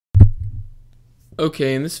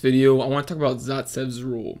Okay, in this video, I want to talk about Zaitsev's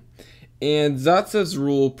rule. And Zaitsev's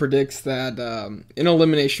rule predicts that in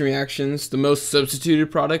elimination reactions, the most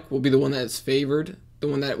substituted product will be the one that is favored, the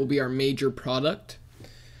one that will be our major product.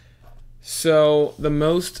 So the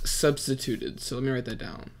most substituted, so let me write that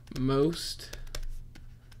down. Most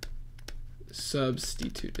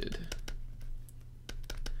substituted.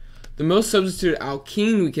 The most substituted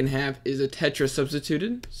alkene we can have is a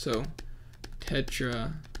tetrasubstituted, so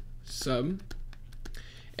tetrasub.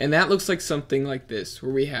 And that looks like something like this,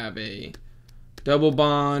 where we have a double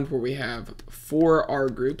bond, where we have 4 R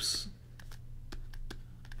groups,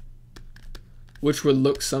 which would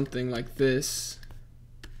look something like this.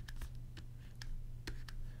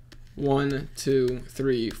 1, 2,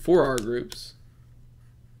 3, 4 R groups.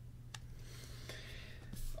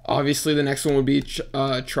 Obviously, the next one would be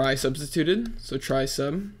tri-substituted, so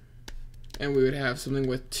tri-sub. And we would have something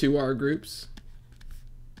with 2 R groups.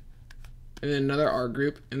 And then another R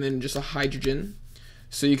group, and then just a hydrogen.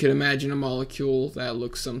 So you could imagine a molecule that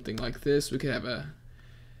looks something like this. We could have a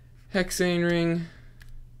hexane ring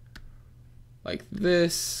like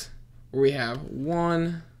this, where we have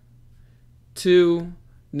 1, 2.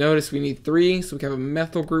 Notice we need 3, so we can have a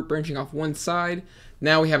methyl group branching off one side.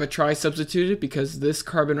 Now we have a tri-substituted because this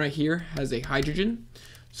carbon right here has a hydrogen.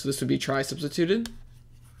 So this would be tri-substituted.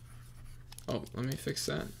 Oh, let me fix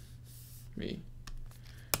that. Let me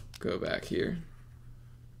go back here.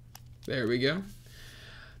 There we go.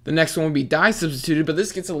 The next one would be di-substituted, but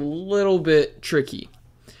this gets a little bit tricky.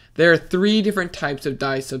 There are 3 different types of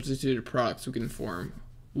di-substituted products we can form.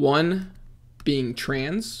 One being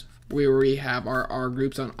trans, where we have our R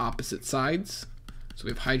groups on opposite sides. So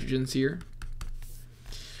we have hydrogens here.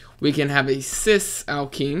 We can have a cis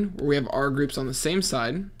alkene, where we have R groups on the same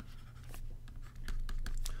side.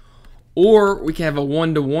 Or we can have a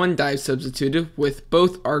 1-to-1 di-substituted with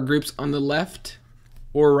both R groups on the left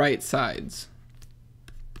or right sides.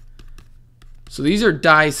 So these are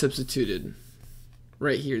di-substituted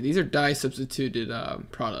right here. These are di-substituted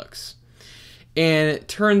products. And it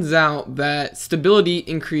turns out that stability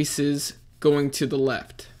increases going to the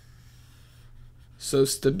left. So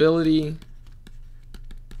stability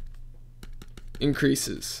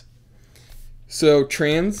increases. So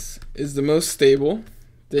trans is the most stable.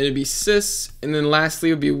 Then it'd be cis, and then lastly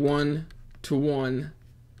it would be 1-to-1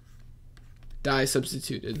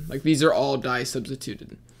 di-substituted. Like these are all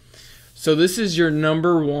di-substituted. So this is your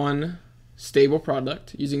number 1 stable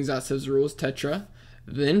product using Zaitsev's rules, tetra,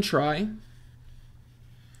 then tri.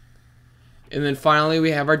 And then finally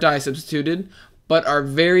we have our di-substituted, but our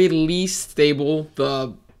very least stable,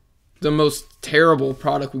 the most terrible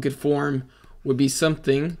product we could form would be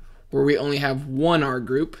something where we only have 1 R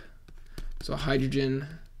group. So hydrogen,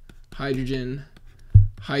 hydrogen,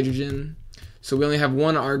 hydrogen. So we only have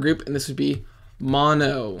 1 R group, and this would be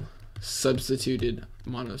mono-substituted,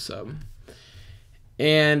 monosub.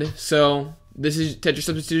 And so this is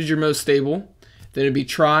tetrasubstituted, your most stable. Then it'd be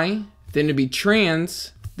tri, then it'd be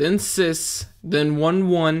trans, then cis, then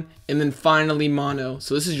 1-1, and then finally mono.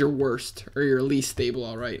 So this is your worst, or your least stable,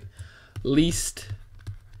 all right. Least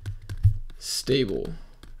stable.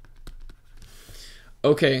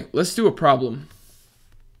 Okay, let's do a problem.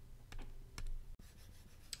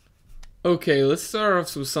 Okay, let's start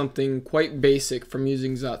off with something quite basic from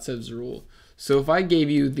using Zaitsev's rule. So if I gave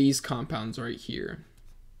you these compounds right here,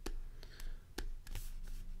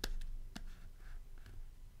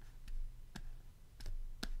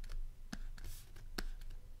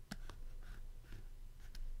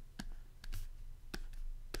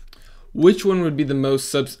 which one would be the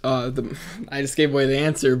most I just gave away the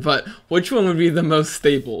answer, but which one would be the most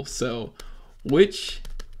stable? So which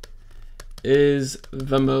is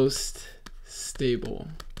the most stable?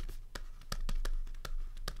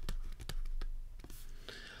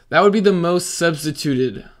 That would be the most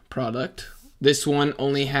substituted product. This one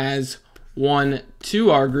only has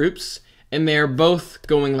 1-2 R groups, and they're both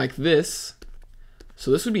going like this.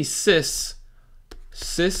 So this would be cis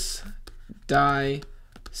di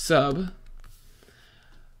sub.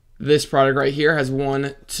 This product right here has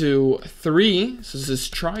 1, 2, 3. So this is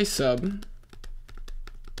tri-sub.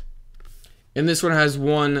 And this one has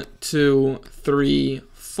 1, 2, 3,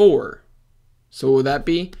 4. So what would that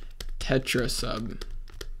be? Tetrasub.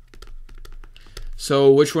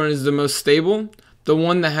 So which one is the most stable? The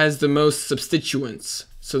one that has the most substituents.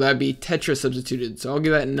 So that'd be tetrasubstituted. So I'll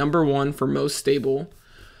give that number 1 for most stable.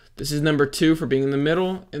 This is number 2 for being in the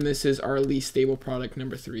middle, and this is our least stable product,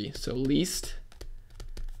 number 3. So least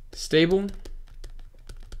stable,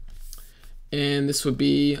 and this would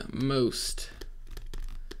be most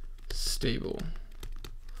stable.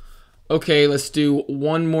 Okay, let's do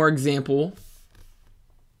one more example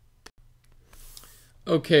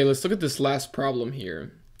Okay, let's look at this last problem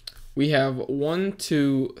here. We have 3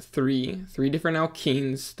 different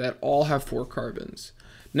alkenes that all have 4 carbons.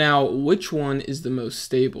 Now, which one is the most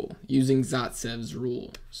stable using Zaitsev's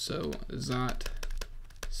rule? So, Zaitsev's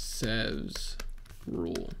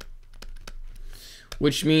rule,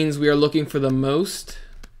 which means we are looking for the most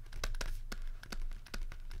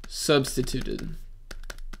substituted.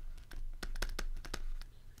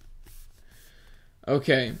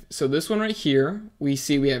 Okay, so this one right here, we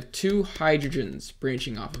see we have 2 hydrogens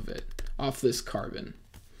branching off of it, off this carbon.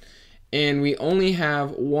 And we only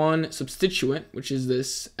have 1 substituent, which is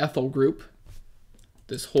this ethyl group.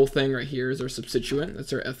 This whole thing right here is our substituent,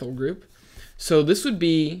 that's our ethyl group. So this would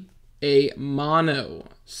be a mono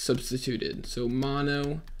substituted, so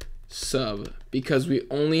mono sub, because we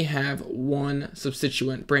only have 1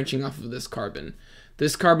 substituent branching off of this carbon.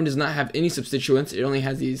 This carbon does not have any substituents, it only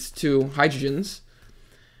has these 2 hydrogens.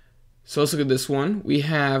 So let's look at this one. We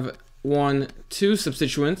have 2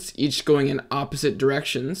 substituents, each going in opposite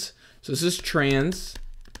directions. So this is trans,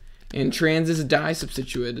 and trans is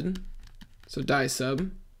disubstituted, so disub.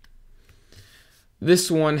 This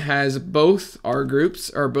one has both R groups,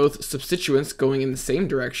 or both substituents going in the same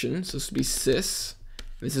direction, so this would be cis.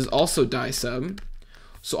 This is also disub.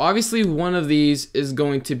 So obviously one of these is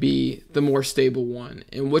going to be the more stable one.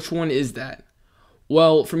 And which one is that?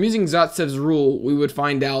 Well, from using Zaitsev's rule, we would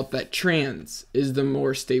find out that trans is the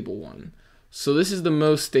more stable one. So this is the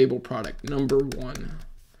most stable product, number 1.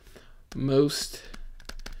 Most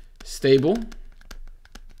stable.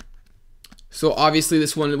 So obviously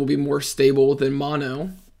this one will be more stable than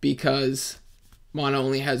mono because mono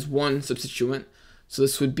only has 1 substituent. So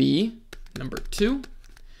this would be number 2.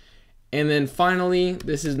 And then finally,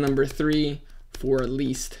 this is number 3 for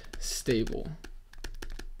least stable.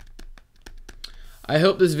 I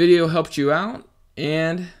hope this video helped you out,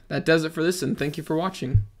 and that does it for this, and thank you for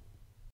watching.